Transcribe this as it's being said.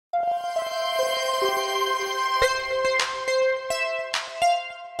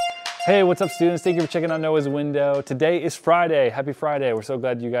Hey, what's up, students? Thank you for checking out Noah's Window. Today is Friday. Happy Friday. We're so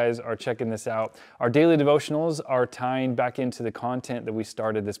glad you guys are checking this out. Our daily devotionals are tying back into the content that we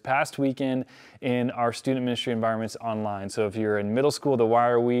started this past weekend in our student ministry environments online. So if you're in middle school, The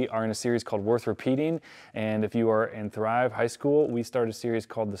Wire, we are in a series called Worth Repeating. And if you are in Thrive High School, we started a series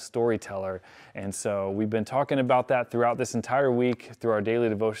called The Storyteller. And so we've been talking about that throughout this entire week through our daily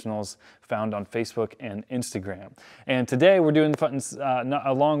devotionals found on Facebook and Instagram. And today we're doing fun,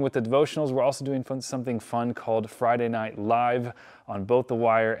 along with the devotionals, we're also doing something fun called Friday Night Live on both The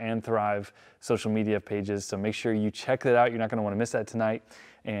Wire and Thrive social media pages. So make sure you check that out. You're not going to want to miss that tonight.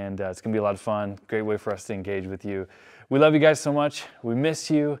 And it's going to be a lot of fun. Great way for us to engage with you. We love you guys so much. We miss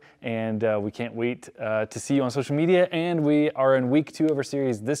you. And we can't wait to see you on social media. And we are in week 2 of our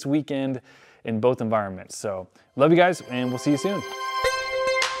series this weekend in both environments. So love you guys, and we'll see you soon.